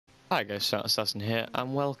Hi guys, Shadow Assassin here,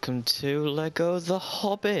 and welcome to Lego The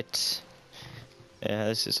Hobbit. Yeah,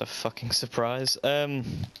 this is a fucking surprise. Yeah,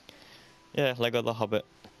 Lego The Hobbit.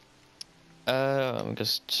 I'm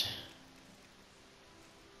just...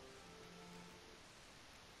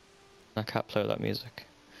 I can't play that music.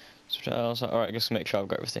 Alright, just make sure I've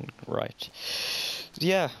got everything right.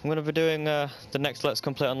 Yeah, I'm gonna be doing the next Let's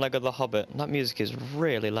Complete on Lego The Hobbit. That music is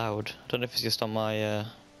really loud. I don't know if it's just on my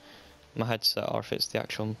my headset or if it's the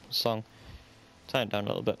actual song. Turn it down a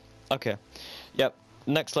little bit. Okay. Yep.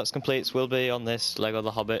 Next Let's Completes will be on this Lego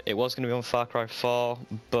The Hobbit. It was going to be on Far Cry 4,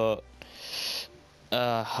 but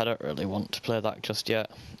I don't really want to play that just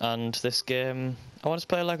yet. And this game, I want to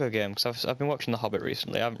play a Lego game because I've been watching The Hobbit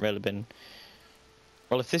recently. I haven't really been.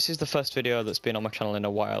 Well, if this is the first video that's been on my channel in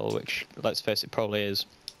a while, which let's face it probably is,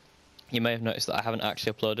 you may have noticed that I haven't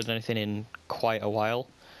actually uploaded anything in quite a while.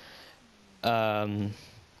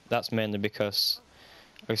 That's mainly because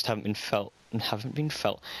I just haven't been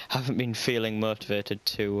feeling motivated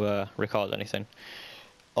to record anything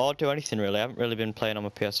or do anything really. I haven't really been playing on my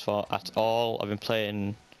PS4 at all. I've been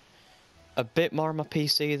playing a bit more on my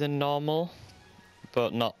PC than normal,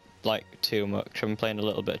 but not like too much. I've been playing a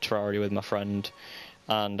little bit of Terraria with my friend,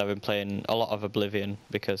 and I've been playing a lot of Oblivion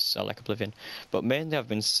because I like Oblivion. But mainly I've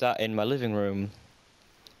been sat in my living room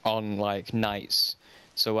on like nights.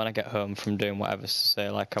 So when I get home from doing whatever, say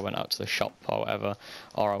like I went out to the shop or whatever,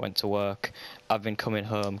 or I went to work, I've been coming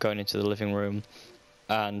home, going into the living room,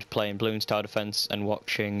 and playing Bloons Tower Defense and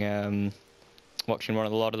watching watching one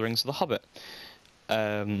of the Lord of the Rings of the Hobbit.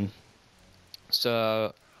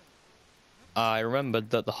 So I remembered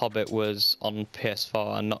that the Hobbit was on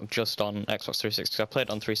PS4 and not just on Xbox 360. I played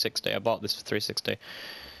on 360. I bought this for 360,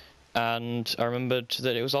 and I remembered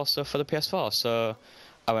that it was also for the PS4. So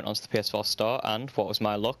I went onto the PS4 store, and what was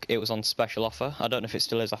my luck? It was on special offer. I don't know if it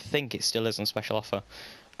still is. I think it still is on special offer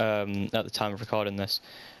at the time of recording this,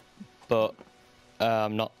 but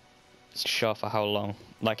I'm not sure for how long.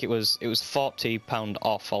 Like it was £40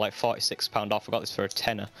 off, or like £46 off. I got this for a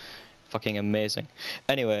tenner. Fucking amazing.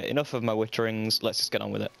 Anyway, enough of my witterings. Let's just get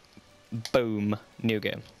on with it. Boom, new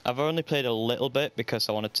game. I've only played a little bit because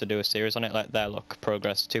I wanted to do a series on it. Like there, look,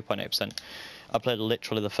 progress 2.8%. I played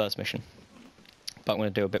literally the first mission, but I'm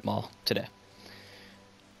going to do a bit more today.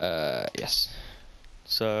 Yes.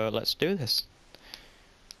 So let's do this.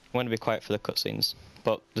 I'm going to be quiet for the cutscenes,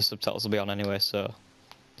 but the subtitles will be on anyway, so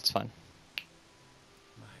it's fine.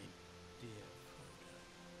 My dear Frodo,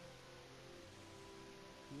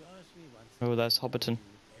 you asked me once. Oh, there's Hobbiton.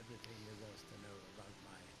 Everything there was to know about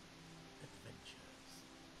my adventures.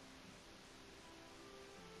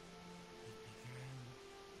 It began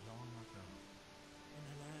long ago in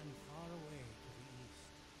a land far away to the east.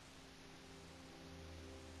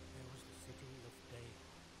 There was the city of Dale,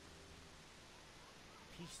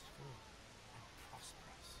 peaceful and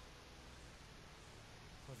prosperous.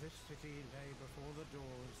 For this city lay before the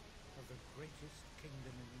doors of the greatest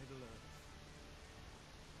kingdom in Middle-earth,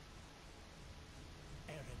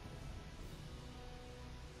 Erebor,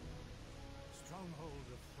 stronghold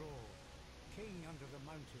of Thrall, king under the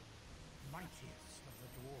mountain, mightiest of the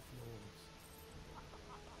dwarf lords.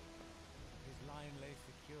 His line lay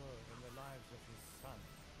secure in the lives of his son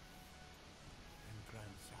and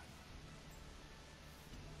grandson.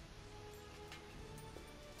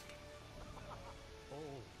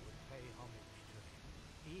 All would pay homage to him,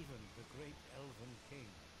 even the great elven king,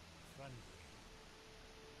 Thranduil.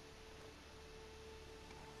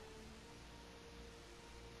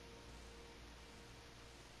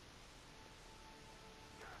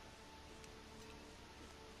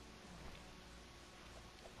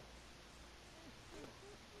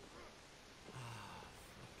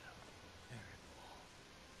 Frodo, Erebor.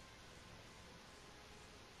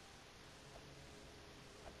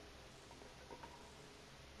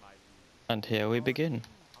 And here we begin.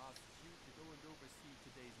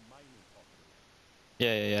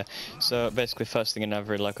 Yeah. So basically, first thing in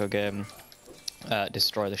every Lego game,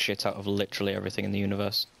 destroy the shit out of literally everything in the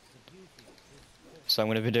universe. So I'm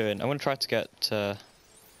going to try to get, well,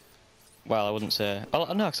 I wouldn't say, oh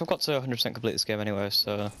no, because I've got to 100% complete this game anyway,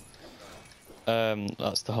 so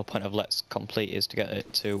that's the whole point of Let's Complete, is to get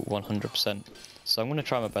it to 100%. So I'm going to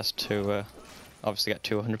try my best to obviously get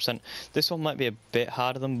to 100%. This one might be a bit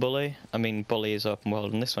harder than Bully. I mean, Bully is open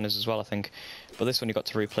world, and this one is as well, I think. But this one you got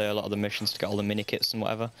to replay a lot of the missions to get all the mini kits and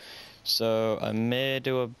whatever. So I may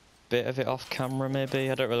do a bit of it off camera, maybe.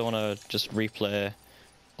 I don't really want to just replay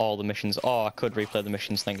all the missions, or I could replay the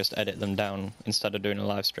missions and then just edit them down instead of doing a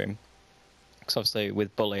live stream. Because obviously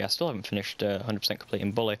with Bully, I still haven't finished 100%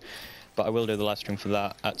 completing Bully, but I will do the live stream for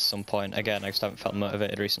that at some point. Again, I just haven't felt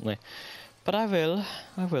motivated recently. But I will,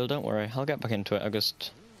 don't worry. I'll get back into it. I'll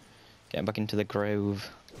just get back into the groove.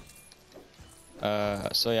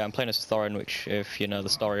 So yeah, I'm playing as Thorin, which, if you know the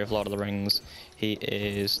story of Lord of the Rings, he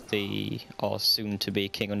is or soon-to-be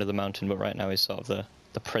king under the mountain, but right now he's sort of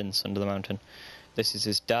the prince under the mountain. This is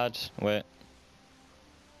his dad. Wait.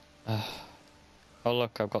 Oh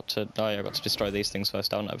look, I've got to destroy these things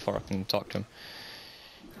first, don't I, before I can talk to him.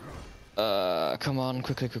 Come on,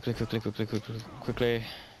 quickly.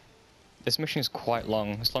 This mission is quite long.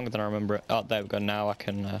 It's longer than I remember it. Oh, there we go. Now I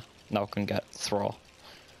can get Thror.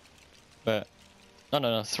 But no,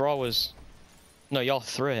 Thror was. No, you're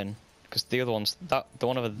Thrain, because the other one's the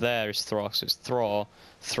one over there is Thror. So it's Thror,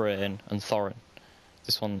 Thrain, and Thorin.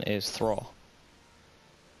 This one is Thror.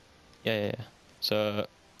 Yeah. So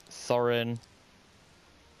Thorin.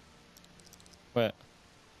 Wait.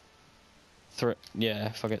 Yeah,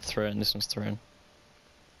 if I get Thrain, this one's Thrain.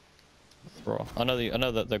 Thror. I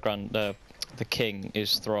know that the king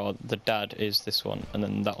is Thror, the dad is this one, and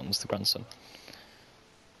then that one's the grandson.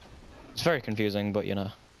 It's very confusing, but you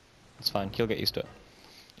know, it's fine. You'll get used to it.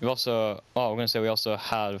 We've also, I'm gonna say we also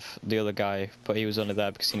have the other guy, but he was only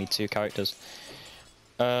there because he needs 2 characters.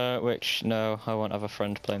 Which no, I won't have a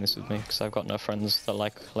friend playing this with me because I've got no friends that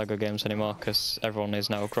like Lego games anymore because everyone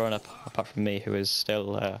is now grown up apart from me, who is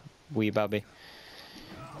still wee babby.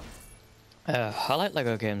 I like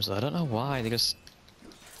Lego games though. I don't know why. They just,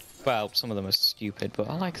 well, some of them are stupid, but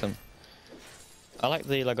I like them. I like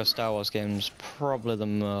the Lego Star Wars games probably the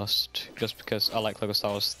most, just because I like Lego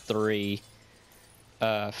Star Wars 3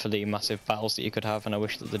 for the massive battles that you could have, and I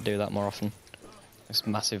wish that they'd do that more often. This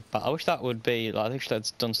massive battle. I wish that would be, like, I wish they'd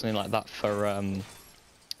done something like that for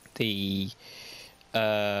the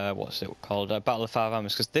what's it called? Battle of Five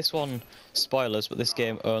Armies, because this one, spoilers, but this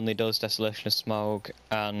game only does Desolation of Smaug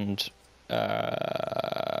and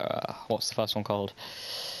what's the first one called?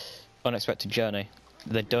 Unexpected Journey.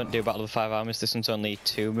 They don't do Battle of the Five Armies. This one's only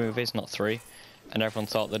 2 movies, not 3. And everyone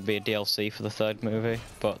thought there'd be a DLC for the 3rd movie,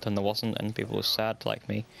 but then there wasn't, and people were sad, like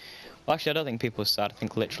me. Well, actually, I don't think people were sad. I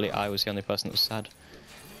think literally I was the only person that was sad.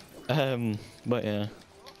 But yeah,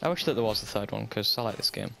 I wish that there was a 3rd one because I like this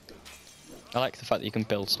game. I like the fact that you can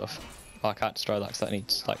build stuff. Well, I can't destroy that because that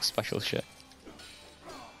needs like special shit.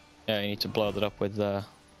 Yeah, you need to blow that up with.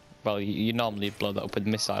 Well, you normally blow that up with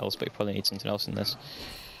missiles, but you probably need something else in this.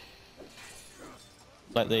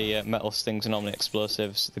 Like the metal things are normally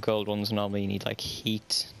explosives. The gold ones normally you need like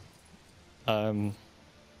heat.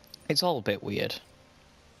 It's all a bit weird.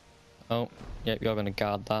 Oh, yep, you're gonna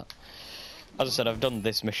guard that. As I said, I've done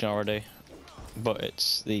this mission already, but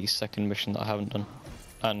it's the 2nd mission that I haven't done,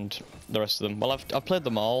 and the rest of them. Well, I've played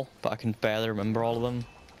them all, but I can barely remember all of them.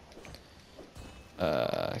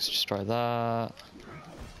 Let's destroy that.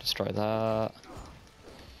 Destroy that.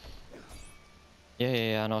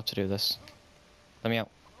 Yeah, I know how to do this. Let me out.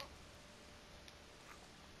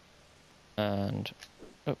 And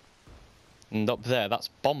up there, that's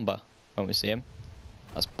Bomber. When we see him,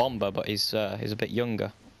 that's Bomber, but he's a bit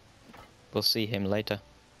younger. We'll see him later.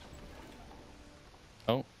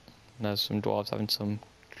 Oh, there's some dwarves having some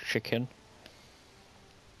chicken.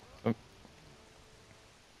 Oh.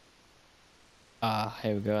 Ah,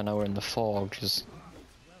 here we go. Now we're in the forges.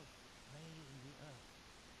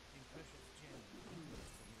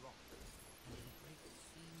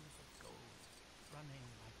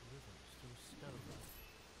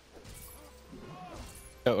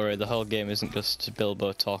 Don't worry, the whole game isn't just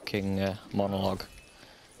Bilbo talking monologue.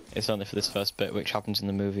 It's only for this first bit, which happens in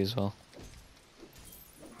the movie as well.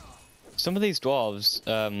 Some of these dwarves,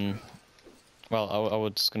 well, I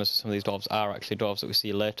was going to say some of these dwarves are actually dwarves that we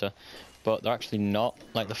see later, but they're actually not.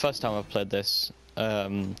 Like, the first time I played this,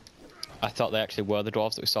 I thought they actually were the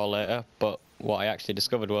dwarves that we saw later, but what I actually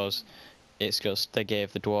discovered was it's just they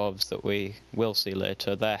gave the dwarves that we will see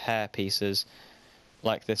later their hair pieces,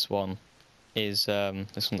 like this one is,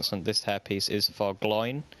 this hair piece is for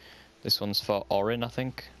Gloin, this one's for Orin, I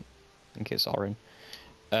think it's Orin.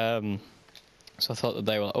 So I thought that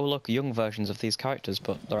they were, oh look, young versions of these characters,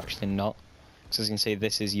 but they're actually not. So as you can see,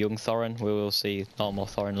 this is young Thorin. We will see normal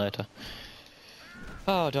Thorin later.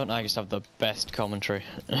 Oh, don't I just have the best commentary?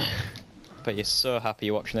 But you're so happy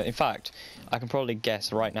you're watching it. In fact, I can probably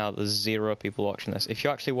guess right now that there's 0 people watching this. If you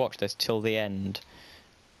actually watch this till the end,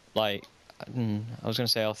 like, I was going to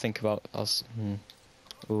say I'll think about us.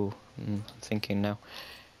 I'm thinking now.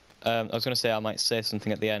 I was going to say I might say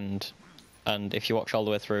something at the end, and if you watch all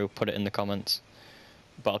the way through, put it in the comments.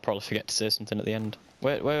 But I'll probably forget to say something at the end.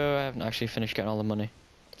 Wait, I haven't actually finished getting all the money.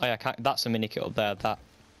 Oh yeah, that's a mini kit up there. That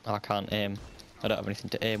I can't aim. I don't have anything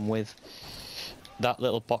to aim with. That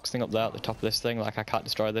little box thing up there at the top of this thing, like I can't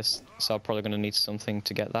destroy this, so I'm probably going to need something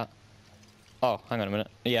to get that. Oh, hang on a minute.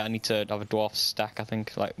 Yeah, I need to have a dwarf stack. I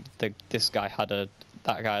think like this guy had a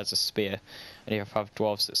that guy has a spear, and you have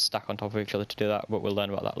dwarves that stack on top of each other to do that. But we'll learn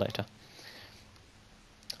about that later.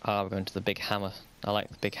 Ah, we're going to the big hammer. I like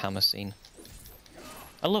the big hammer scene.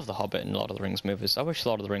 I love the Hobbit and Lord of the Rings movies. I wish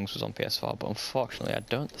Lord of the Rings was on PS4, but unfortunately, I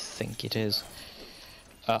don't think it is.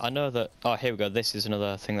 I know that. Oh, here we go. This is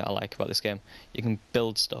another thing that I like about this game. You can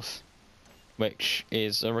build stuff, which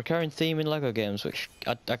is a recurring theme in LEGO games, which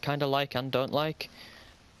I kind of like and don't like.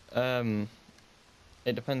 It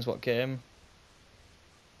depends what game.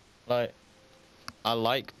 Like, I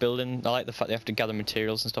like building. I like the fact they have to gather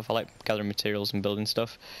materials and stuff. I like gathering materials and building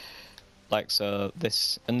stuff. Like, so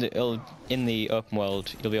this, and in the open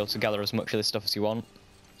world, you'll be able to gather as much of this stuff as you want.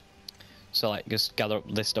 So like, just gather up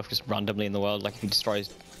this stuff just randomly in the world. Like, if you destroy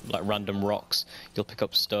like random rocks, you'll pick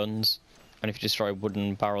up stones, and if you destroy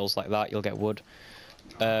wooden barrels like that, you'll get wood.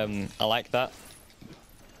 I like that,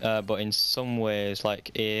 but in some ways,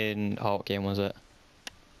 like in what game was it?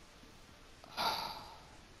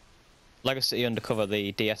 Lego City Undercover,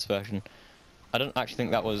 the DS version. I don't actually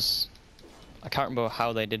think that was. I can't remember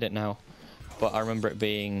how they did it now, but I remember it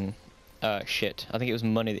being shit. I think it was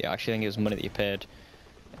money that actually think it was money that you paid.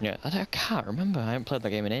 Yeah, I can't remember. I haven't played that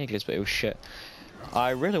game in ages, but it was shit.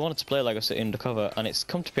 I really wanted to play Lego City Undercover, and it's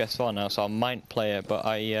come to PS4 now, so I might play it. But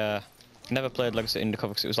I never played Lego City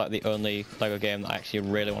Undercover because it was like the only Lego game that I actually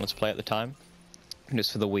really wanted to play at the time. And it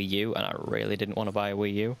was for the Wii U, and I really didn't want to buy a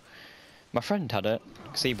Wii U. My friend had it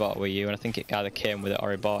because he bought a Wii U, and I think it either came with it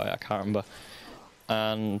or he bought it. I can't remember.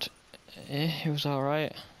 And it was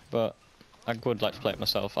alright, but I would like to play it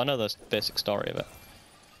myself. I know the basic story of it,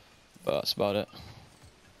 but that's about it.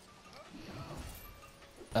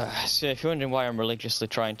 So if you're wondering why I'm religiously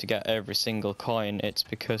trying to get every single coin, it's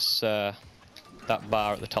because that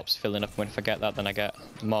bar at the top's filling up, and if I get that, then I get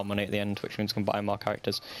more money at the end, which means I can buy more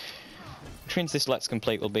characters. Which means this Let's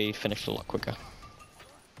Complete will be finished a lot quicker.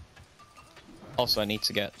 Also, I need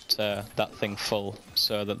to get that thing full,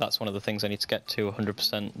 so that's one of the things I need to get to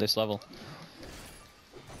 100% this level.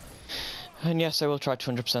 And yes, I will try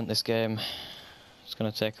to 100% this game. It's going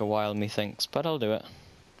to take a while, methinks, but I'll do it.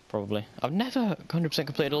 Probably. I've never 100%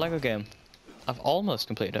 completed a LEGO game. I've almost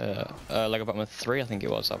completed a LEGO Batman 3, I think it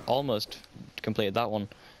was. I've almost completed that one.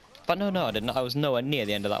 But no, I didn't. I was nowhere near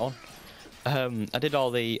the end of that one. I did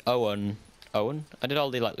all the Owen? I did all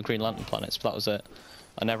the like the Green Lantern planets, but that was it.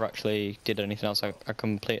 I never actually did anything else. I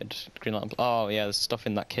completed Green Lantern. Oh yeah, there's stuff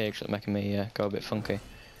in that cage that's making me go a bit funky.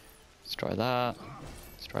 Let's try that.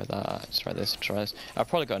 Let's try that. Let's try this. Let's try this. I've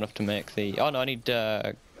probably got enough to make the. Oh no, I need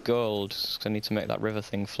gold because I need to make that river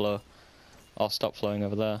thing flow or stop flowing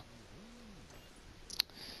over there.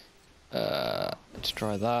 Let's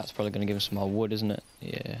try that. It's probably going to give us some more wood, isn't it?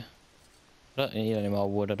 Yeah. I don't need any more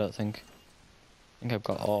wood, I don't think. I think I've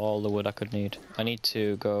got all the wood I could need. I need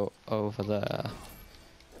to go over there.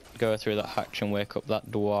 Go through that hatch and wake up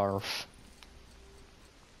that dwarf.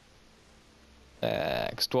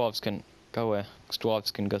 Because dwarves can go away. Because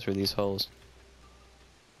dwarves can go through these holes.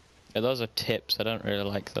 Yeah, those are tips. I don't really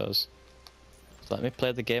like those. So let me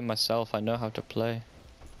play the game myself. I know how to play.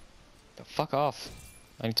 But fuck off.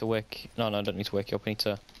 I need to wake. No, I don't need to wake you up. I need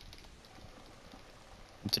to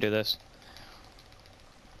do this.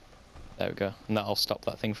 There we go. And that'll stop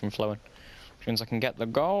that thing from flowing. Which means I can get the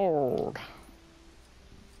gold.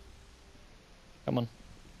 Come on.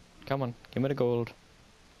 Come on. Give me the gold.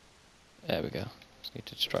 There we go. Just need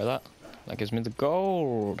to destroy that. That gives me the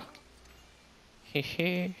gold.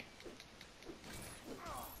 Hehe.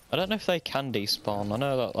 I don't know if they can despawn. I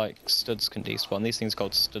know that like studs can despawn. These things are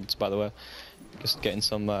called studs, by the way. Just getting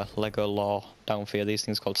some Lego lore down for you. These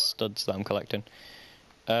things are called studs that I'm collecting.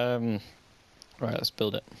 Right, let's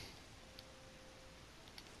build it.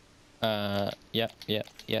 Yep.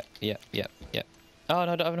 Oh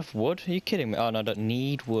no, I don't have enough wood. Are you kidding me? Oh no, I don't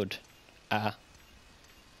need wood. Ah.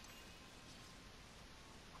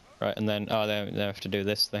 Right, and then they have to do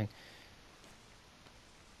this thing.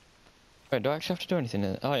 Wait, do I actually have to do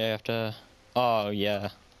anything? Oh yeah, I have to. Oh yeah.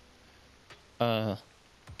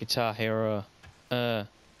 Guitar Hero.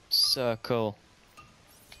 Circle.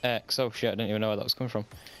 X. Oh shit, I didn't even know where that was coming from.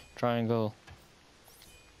 Triangle.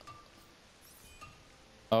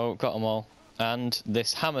 Oh, got them all. And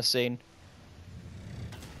this hammer scene.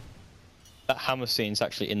 That hammer scene's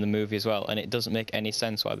actually in the movie as well, and it doesn't make any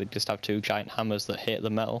sense why they just have two giant hammers that hit the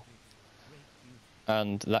metal.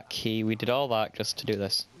 And that key, we did all that just to do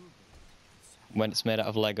this. When it's made out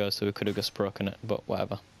of Lego, so we could have just broken it, but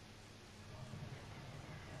whatever.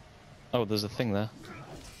 Oh, there's a thing there.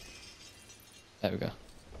 There we go.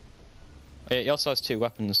 He also has two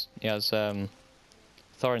weapons. He has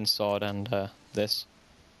Thorin's sword and this.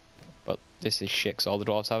 But this is shit 'cause all the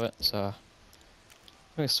dwarves have it, so I'm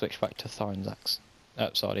gonna switch back to Thorin's axe.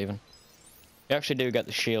 Sword even. You actually do get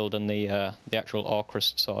the shield and the actual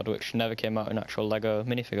Orcrist sword, which never came out in actual Lego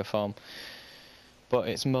minifigure form, but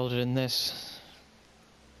it's molded in this.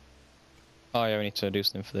 Oh yeah, we need to do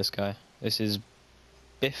something for this guy. This is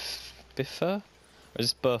Biffer? Or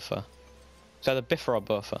is this Burfer? It's either Biffer or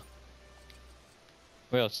Burfer.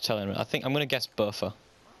 We'll have to tell him. I think I'm gonna guess Burfer.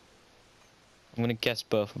 I'm gonna guess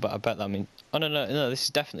Burfer, but I bet that means. Oh no, this is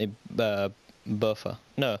definitely Burfer.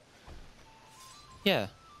 No. Yeah.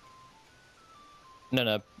 No. I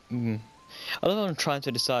don't know. I'm trying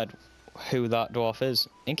to decide who that dwarf is.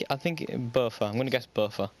 I think Burfer. I'm gonna guess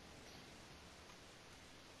Burfer.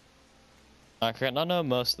 I don't know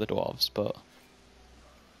most of the dwarves, but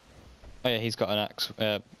oh yeah, he's got an axe.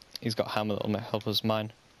 He's got a hammer that'll help us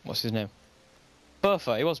mine. What's his name?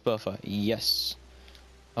 Burfer. He was Burfer. Yes.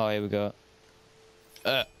 Oh, here we go.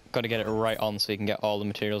 Got to get it right on so you can get all the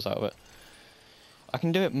materials out of it. I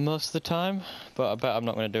can do it most of the time, but I bet I'm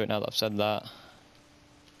not going to do it now that I've said that.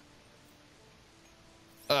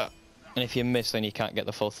 And if you miss, then you can't get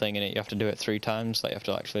the full thing in it. You have to do it 3 times. Like you have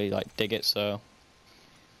to actually like dig it. So,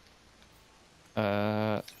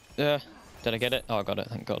 yeah. Did I get it? Oh, I got it.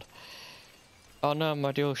 Thank God. Oh no,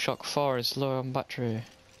 my DualShock 4 is low on battery.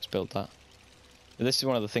 Let's build that. This is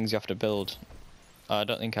one of the things you have to build. I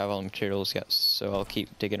don't think I have all the materials yet, so I'll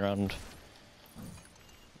keep digging around.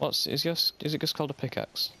 Is it just called a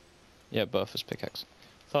pickaxe? Yeah, Burfer's pickaxe.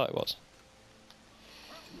 Thought it was.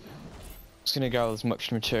 Just gonna gather as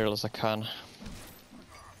much material as I can.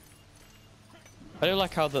 I do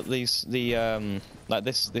like how that like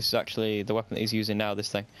this is actually the weapon that he's using now. This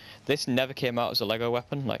thing, this never came out as a Lego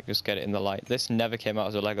weapon. Like, just get it in the light. This never came out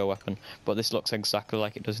as a Lego weapon, but this looks exactly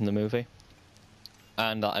like it does in the movie.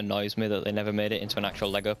 And that annoys me that they never made it into an actual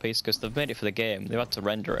Lego piece, because they've made it for the game. They had to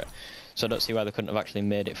render it, so I don't see why they couldn't have actually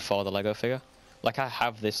made it for the Lego figure. Like, I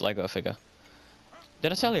have this Lego figure.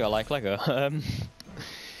 Did I tell you I like Lego?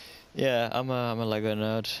 Yeah, I'm a Lego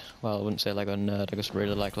nerd. Well, I wouldn't say Lego nerd. I just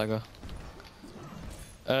really like Lego.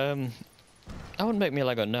 That wouldn't make me a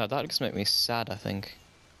Lego nerd. That would just make me sad, I think.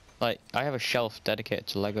 Like, I have a shelf dedicated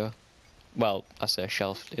to Lego. Well, I say a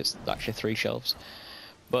shelf. It's actually 3 shelves.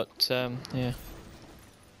 But yeah.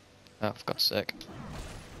 Oh, for God's sake.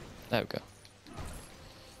 There we go.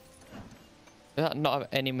 Does that not have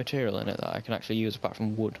any material in it that I can actually use apart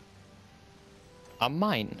from wood? I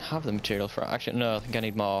might have the material for it. Actually, no, I think I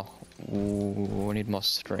need more. Ooh, I need more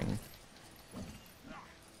string.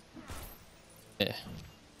 Yeah.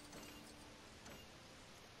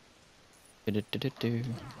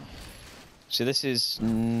 So this is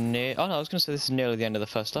near. Oh no, I was gonna say this is nearly the end of the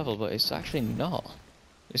first level, but it's actually not.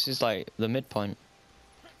 This is like the midpoint.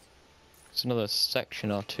 It's another section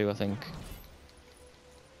or 2, I think.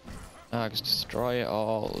 Ah, just destroy it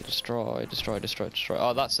all. Destroy.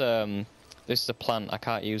 Oh, that's this is a plant. I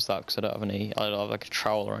can't use that because I don't have like a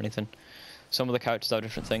trowel or anything. Some of the characters have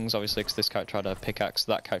different things, obviously, because this character had a pickaxe.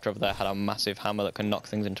 That character over there had a massive hammer that can knock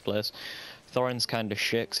things into place. Thorin's kind of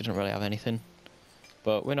shit because he doesn't really have anything.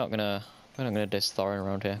 But we're not gonna diss Thorin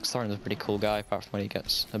around here, because Thorin's a pretty cool guy, apart from when he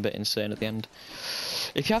gets a bit insane at the end.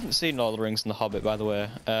 If you haven't seen Lord of the Rings and The Hobbit, by the way,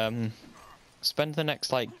 spend the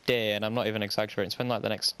next like day, and I'm not even exaggerating, spend like the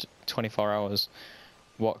next 24 hours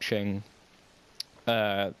watching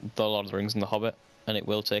The Lord of the Rings and The Hobbit, and it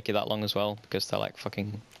will take you that long as well, because they're like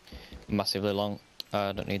fucking massively long.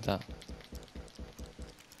 I don't need that.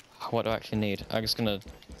 What do I actually need? I'm just gonna...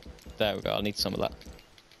 There we go, I need some of that.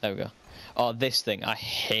 There we go. Oh, this thing. I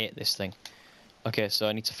hate this thing. Okay, so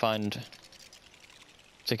I need to find...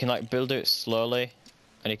 So you can like build it slowly,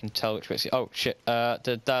 and you can tell which way it's... Oh, shit.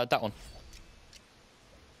 That one.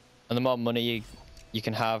 And the more money you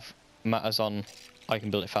can have matters on... Oh, you can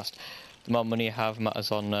build it fast. The more money you have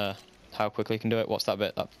matters on how quickly you can do it. What's that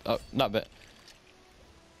bit? That bit.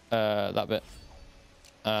 That bit.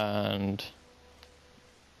 And...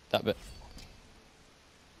 that bit.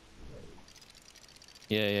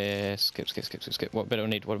 Yeah. Skip. What bit do I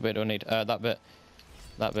need? That bit.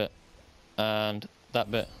 That bit. And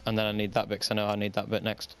that bit. And then I need that bit, because I know I need that bit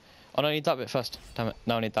next. Oh no, I need that bit first. Damn it.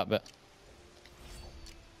 Now I need that bit.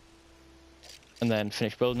 And then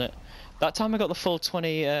finish building it. That time I got the full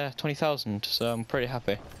 20,000, so I'm pretty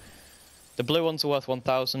happy. The blue ones are worth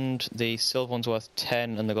 1,000, the silver ones are worth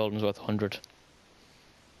 10, and the gold ones are worth 100.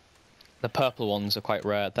 The purple ones are quite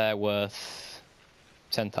rare. They're worth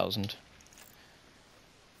 10,000.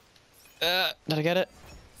 Did I get it?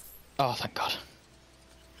 Oh, thank God.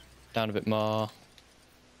 Down a bit more.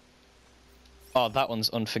 Oh, that one's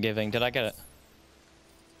unforgiving. Did I get it?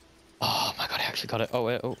 Oh my God, I actually got it. Oh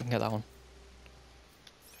wait, oh, we can get that one.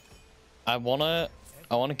 I wanna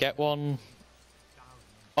get one.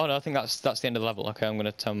 Oh no, I think that's the end of the level. Okay, I'm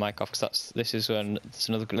gonna turn my mic off because this is when there's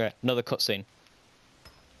another cutscene.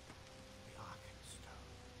 The Arkenstone,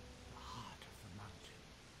 the heart of the mountain.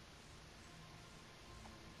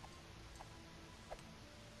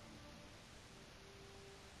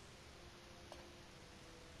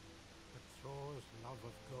 But Thor's love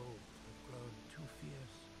of gold had grown too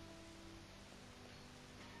fierce.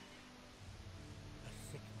 A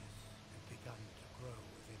sickness had begun to grow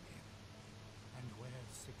within him, and where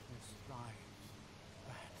sickness thrives,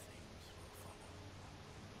 bad things will follow.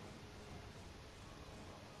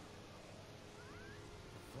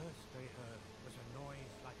 The first they heard was a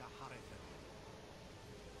noise like a hurricane.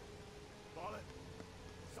 Violet,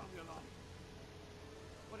 Samuelon,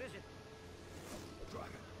 What is it?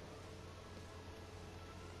 dragon.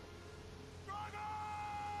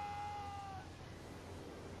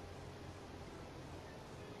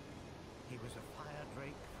 He was a fire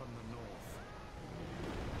drake from the north.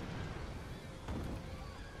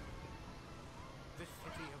 This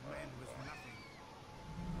city of men was nothing.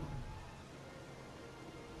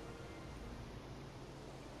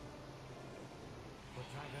 The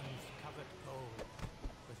dragons covered gold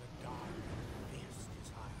with a dark and fierce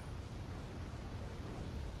desire.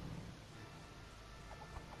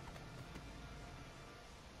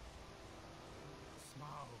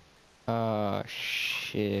 Smaug. Ah,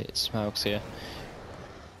 shit, Smaug's here.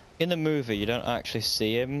 In the movie, you don't actually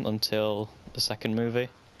see him until the second movie,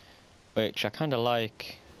 which I kind of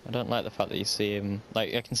like. I don't like the fact that you see him.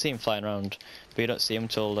 Like, I can see him flying around, but you don't see him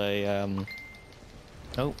till they.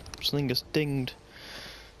 Oh, something just dinged.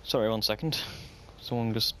 Sorry, 1 second.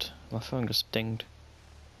 My phone just dinged.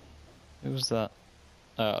 Who was that?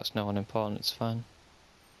 Oh, it's no one important. It's fine.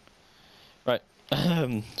 Right.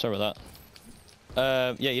 Sorry about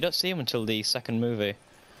that. Yeah, you don't see him until the second movie.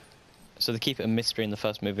 So they keep it a mystery in the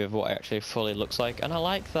first movie of what it actually fully looks like, and I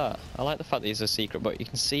like that. I like the fact that he's a secret, but you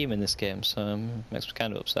can see him in this game, so it makes me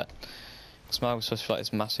kind of upset. Smaug was supposed to be like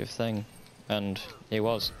this massive thing, and he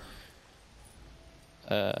was.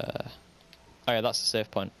 Oh yeah, that's the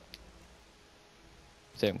save point.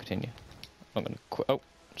 Save and continue. I'm gonna quit. Oh,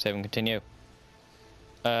 save and continue.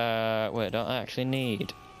 Wait, don't I actually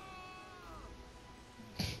need?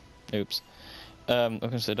 Oops. I'm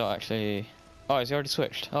gonna say don't actually. Oh, has he already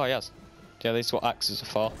switched? Oh, he has. Yeah, this is what axes are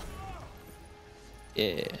for.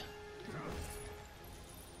 Yeah.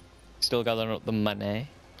 Still gathering up the money.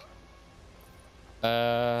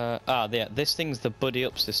 Yeah, this thing's the buddy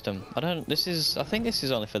up system. I think this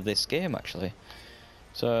is only for this game actually.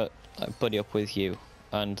 So, like, buddy up with you,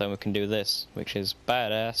 and then we can do this, which is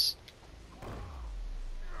badass.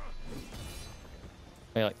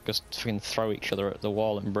 We like just freaking throw each other at the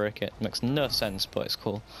wall and break it. Makes no sense, but it's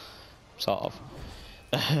cool. Sort of.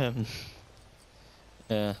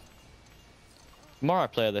 Yeah. The more I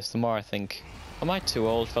play this, the more I think, am I too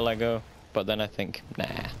old for Lego? But then I think,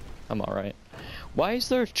 nah, I'm alright. Why is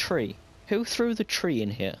there a tree? Who threw the tree in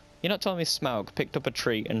here? You're not telling me Smaug picked up a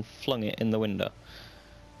tree and flung it in the window?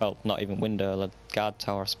 Well, not even window, a guard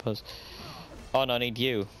tower, I suppose. Oh no, I need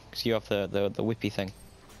you, because you have the whippy thing.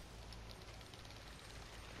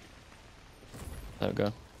 There we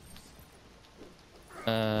go.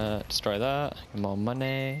 Destroy that. More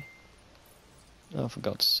money. Oh, for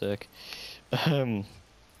God's sake. Sorry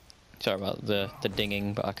about the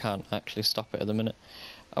dinging, but I can't actually stop it at the minute.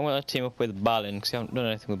 I'm gonna team up with Balin because I haven't done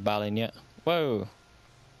anything with Balin yet. Whoa.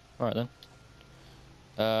 All right then.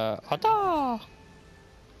 Hada!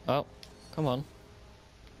 Oh, come on.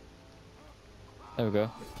 There we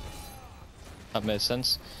go. That made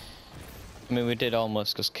sense. I mean, we did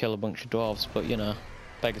almost just kill a bunch of dwarves, but you know,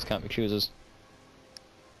 beggars can't be choosers.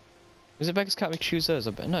 Is it beggars can't be choosers?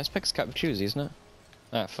 No, it's beggars can't be choosy, isn't it?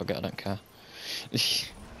 Ah, forget, I don't care. It's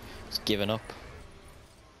giving up.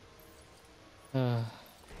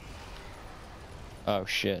 Oh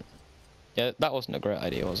shit. Yeah, that wasn't a great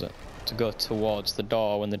idea, was it? To go towards the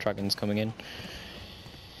door when the dragon's coming in.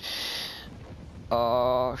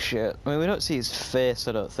 Oh shit. I mean, we don't see his face,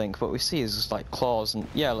 I don't think, but we see his like claws and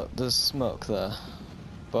yeah, look, there's smoke there.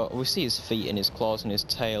 But we see his feet and his claws and his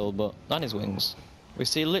tail, and his wings. We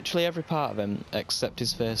see literally every part of him except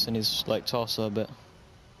his face and his like torso bit.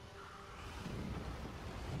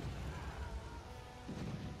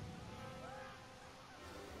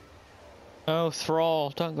 Oh, Thrall,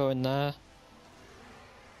 don't go in there.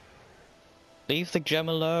 Leave the gem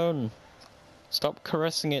alone. Stop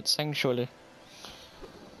caressing it sensually.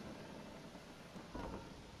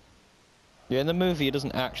 Yeah, in the movie, he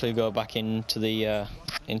doesn't actually go back into the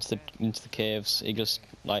caves. He just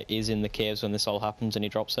like is in the caves when this all happens, and he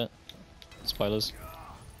drops it. Spoilers.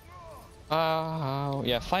 Oh,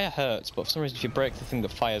 yeah, fire hurts, but for some reason if you break the thing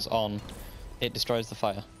that fire's on, it destroys the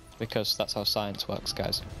fire. Because that's how science works,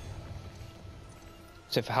 guys.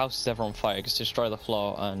 So if a house is ever on fire, just destroy the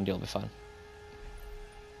floor and you'll be fine.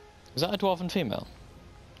 Is that a dwarven female?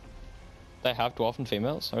 They have dwarven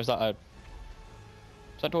females? Or is that a...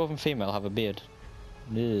 Does that dwarven female have a beard?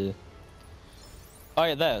 Ugh. Oh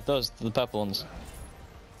yeah, there, those, the purple ones.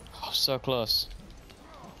 Oh, so close.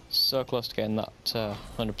 So close to getting that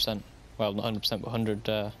 100%. Well, not 100%, but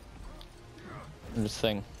 100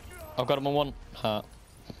 thing. I've got him on one heart.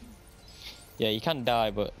 Yeah, you can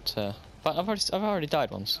die, but I've already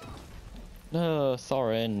died once. No,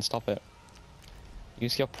 Thorin, stop it.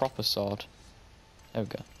 Use your proper sword. There we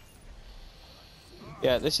go.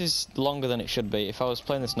 Yeah, this is longer than it should be. If I was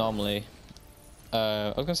playing this normally,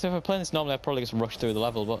 I was gonna say if I was playing this normally, I'd probably just rush through the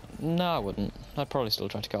level, but no, I wouldn't. I'd probably still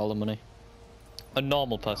try to get all the money. A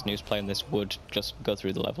normal person who's playing this would just go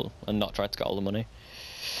through the level and not try to get all the money.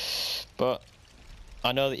 But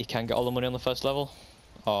I know that you can get all the money on the first level.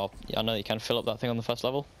 Or I know that you can fill up that thing on the first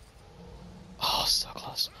level. Oh, so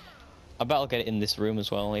close. I bet I'll get it in this room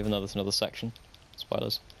as well, even though there's another section.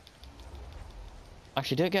 Spoilers.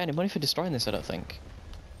 Actually, don't get any money for destroying this, I don't think.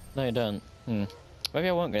 No, you don't. Maybe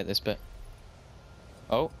I won't get this bit.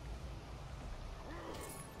 Oh.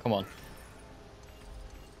 Come on.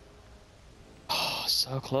 Oh,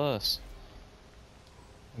 so close.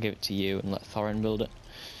 I'll give it to you and let Thorin build it.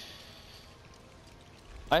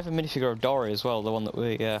 I have a minifigure of Dory as well, the one that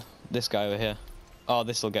we, this guy over here. Oh,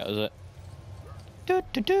 this'll get us it. Do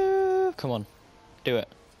do do! Come on. Do it.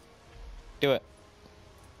 Do it.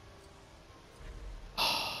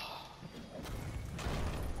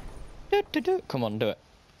 Do do do! Come on, do it.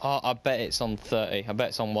 Oh, I bet it's on 30. I bet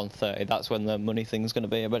it's on 130. That's when the money thing's gonna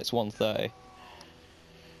be. I bet it's 130.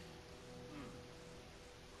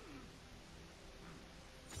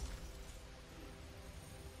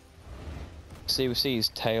 See, we see his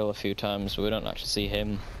tail a few times, but we don't actually see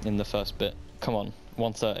him in the first bit. Come on,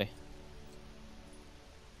 130.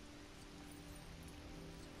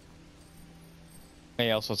 He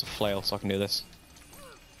also has a flail, so I can do this.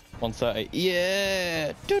 130.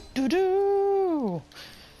 Yeah! Do do do!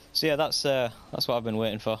 So yeah, that's what I've been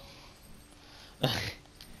waiting for.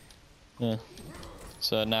 Yeah.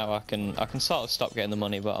 So now I can sort of stop getting the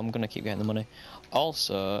money, but I'm gonna keep getting the money.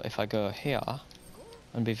 Also, if I go here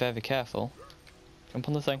and be very careful. Jump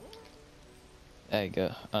on the thing. There you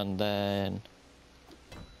go. And then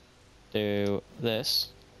do this.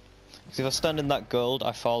 Because if I stand in that gold,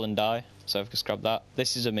 I fall and die. So I've just grabbed that.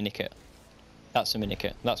 This is a mini kit. That's a mini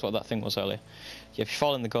kit. That's what that thing was earlier. Yeah, if you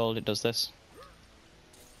fall in the gold, it does this.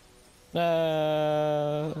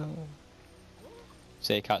 No.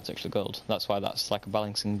 See, you can't touch the gold. That's why that's like a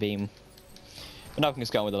balancing beam. But now we can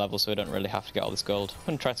just get on with the level, so we don't really have to get all this gold. I'm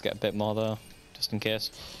gonna try to get a bit more though, just in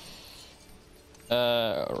case.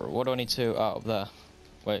 What do I need to... Oh, up there.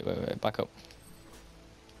 Wait, back up.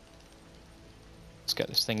 Let's get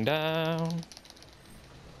this thing down.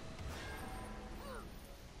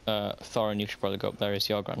 Thorin, you should probably go up there. Is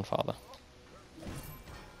your grandfather.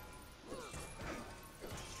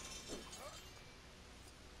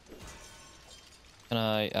 Can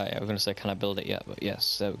I... Oh, yeah, we're going to say, can I build it yet? But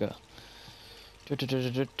yes, there we go.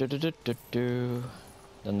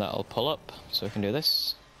 Then that'll pull up, so we can do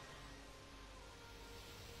this.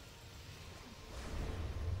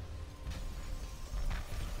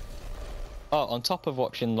 Oh, on top of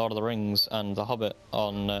watching Lord of the Rings and The Hobbit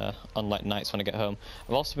on like nights when I get home,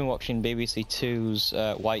 I've also been watching BBC Two's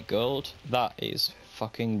White Gold. That is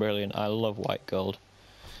fucking brilliant. I love White Gold.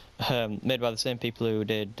 Made by the same people who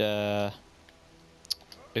did In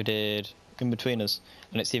Between Us,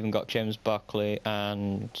 and it's even got James Barclay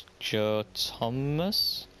and Joe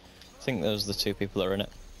Thomas. I think those are the two people that are in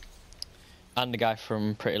it. And the guy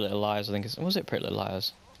from Pretty Little Liars. I think was it Pretty Little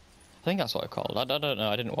Liars? I think that's what it's called. I don't know.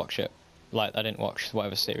 I didn't watch it. Like, I didn't watch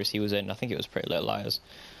whatever series he was in. I think it was Pretty Little Liars.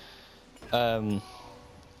 Oh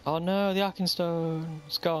no, the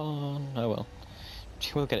Arkenstone's gone. Oh well.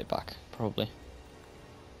 We'll get it back, probably.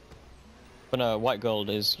 But no, White Gold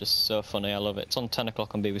is just so funny. I love it. It's on 10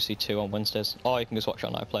 o'clock on BBC Two on Wednesdays. Or you can just watch it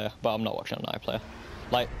on iPlayer. But I'm not watching it on iPlayer.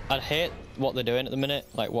 Like, I hate what they're doing at the minute.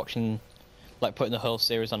 Like, watching... Like, putting the whole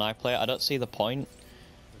series on iPlayer. I don't see the point.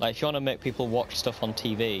 Like, if you want to make people watch stuff on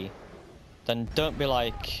TV, then don't be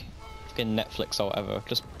like... in Netflix or whatever.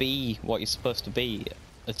 Just be what you're supposed to be,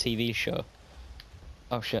 a TV show.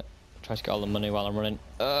 Oh shit, try to get all the money while I'm running.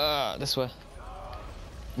 This way.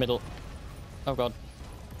 Middle. Oh god.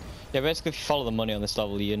 Yeah, basically if you follow the money on this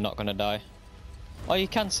level, you're not gonna die. Oh, you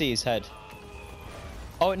can see his head.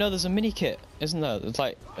 Oh no, there's a mini kit, isn't there? It's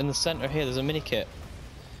like in the center here, there's a mini kit.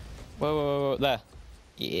 Whoa, whoa, whoa, there.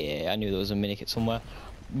 Yeah, I knew there was a mini kit somewhere.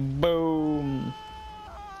 Boom.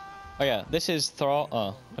 Oh yeah, this is Thor.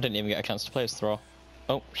 Oh, I didn't even get a chance to play as Thor.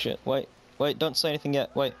 Oh shit! Wait, wait! Don't say anything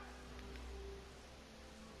yet. Wait.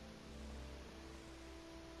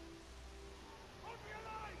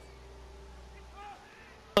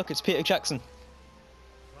 Look, it's Peter Jackson.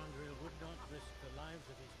 Thranduil would not risk the lives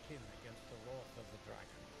of his kin against the wrath of the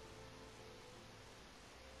dragon.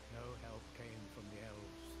 No help came from the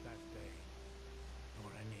elves that day, nor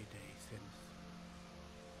any day since.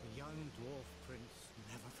 The young dwarf prince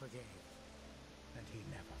never forgave, and he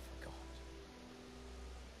never forgot.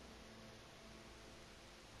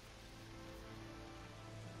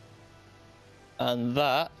 And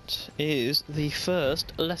that is the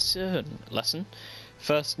first lesson.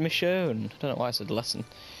 First mission. I don't know why I said lesson.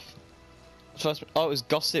 First. Oh, it was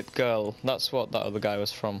Gossip Girl. That's what that other guy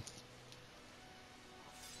was from.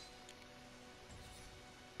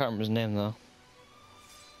 Can't remember his name though.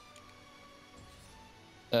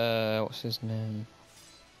 What's his name?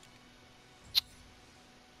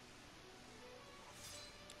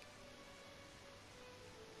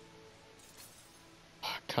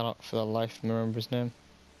 I cannot for the life of me remember his name.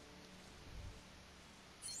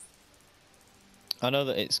 I know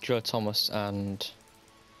that it's Joe Thomas and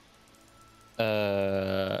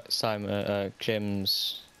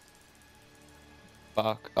James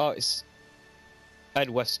Bark. Oh, it's Ed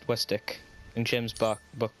Westick and James Barkley.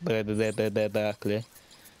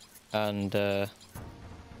 And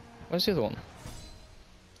where's the other one?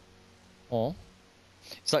 Oh,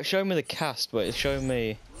 it's like showing me the cast, but it's showing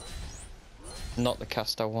me not the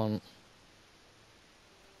cast I want.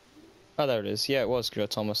 Oh, there it is. Yeah, it was Joe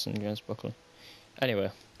Thomas and James Buckley.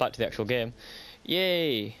 Anyway, back to the actual game.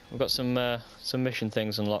 Yay! We've got some mission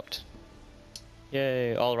things unlocked.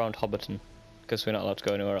 Yay! All around Hobbiton, because we're not allowed to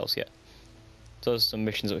go anywhere else yet. Those are some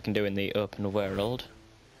missions that we can do in the open world.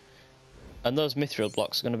 And those mithril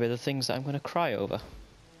blocks are going to be the things that I'm going to cry over.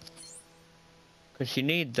 Because you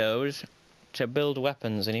need those to build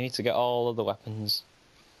weapons, and you need to get all of the weapons.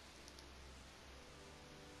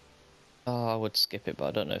 Oh, I would skip it, but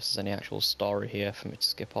I don't know if there's any actual story here for me to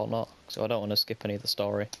skip or not. So I don't want to skip any of the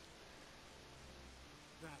story.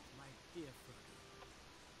 That, my dear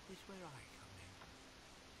Frodo, is where I come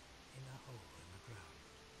in a hole in the ground.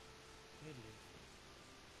 There lives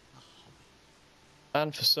a hobbit.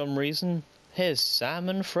 And for some reason, here's Sam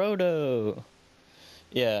and Frodo.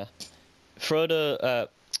 Yeah, Frodo.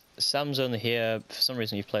 Sam's only here for some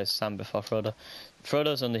reason. You've played Sam before Frodo.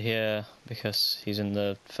 Frodo's only here because he's in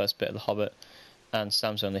the first bit of the Hobbit, and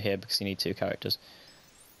Sam's only here because you need two characters.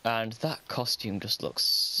 And that costume just looks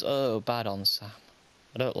so bad on Sam.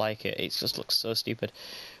 I don't like it. It just looks so stupid.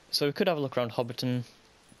 So we could have a look around Hobbiton,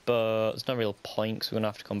 but there's no real point because we're gonna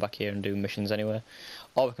have to come back here and do missions anyway.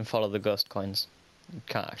 Or we can follow the ghost coins. You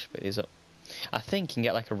can't actually pick these up. I think you can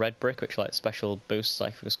get like a red brick, which like special boosts,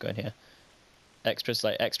 like if we just go in here. Extras,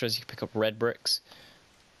 you can pick up red bricks.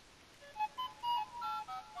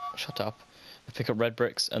 Shut up. You pick up red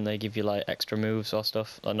bricks and they give you like extra moves or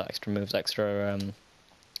stuff. Not extra moves, extra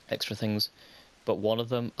things. But one of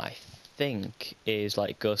them, I think, is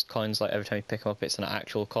like ghost coins. Like every time you pick them up, it's an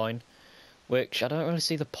actual coin. Which I don't really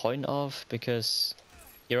see the point of, because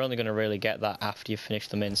you're only going to really get that after you finish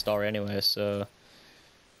the main story anyway, so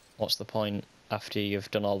what's the point? After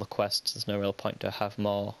you've done all the quests, there's no real point to have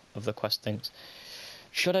more of the quest things.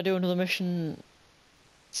 Should I do another mission?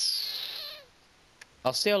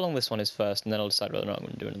 I'll see how long this one is first, and then I'll decide whether or not I'm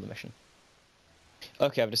going to do another mission.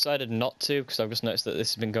 Okay, I've decided not to, because I've just noticed that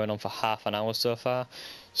this has been going on for half an hour so far.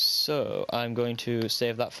 So, I'm going to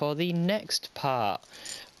save that for the next part.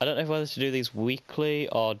 I don't know whether to do these weekly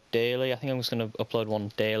or daily. I think I'm just going to upload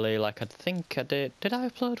one daily, like I think I did. Did I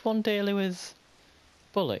upload one daily with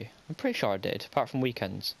Bully? I'm pretty sure I did, apart from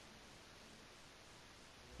weekends.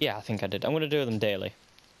 Yeah, I think I did. I'm going to do them daily.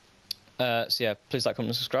 So yeah, please like, comment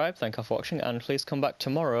and subscribe. Thank you for watching, and please come back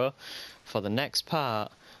tomorrow for the next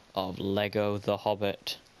part of Lego The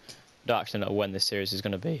Hobbit. Don't actually know when this series is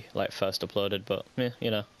going to be, like, first uploaded, but, yeah,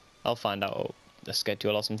 you know, I'll find out the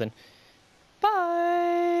schedule or something.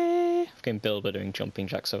 Bye! Fucking Bilbo doing jumping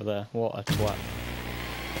jacks over there. What a twat.